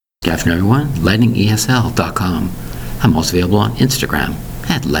Good afternoon, everyone. LightningESL.com. I'm also available on Instagram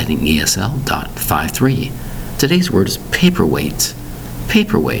at lightningesl.53. Today's word is paperweight.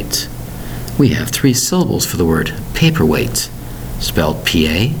 Paperweight. We have 3 syllables for the word paperweight, spelled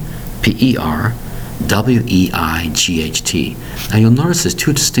P-A-P-E-R-W-E-I-G-H-T. Now you'll notice there's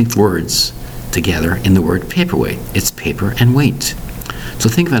 2 distinct words together in the word paperweight. It's paper and weight. So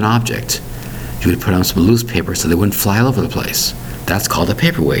think of an object. You would put on some loose paper so they wouldn't fly all over the place. That's called a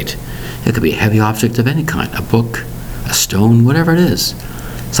paperweight. It could be a heavy object of any kind, a book, a stone, whatever it is.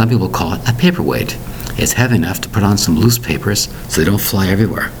 Some people call it a paperweight. It's heavy enough to put on some loose papers so they don't fly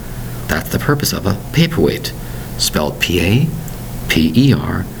everywhere. That's the purpose of a paperweight, spelled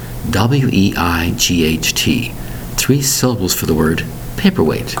P-A-P-E-R-W-E-I-G-H-T. 3 syllables for the word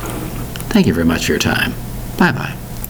paperweight. Thank you very much for your time. Bye-bye.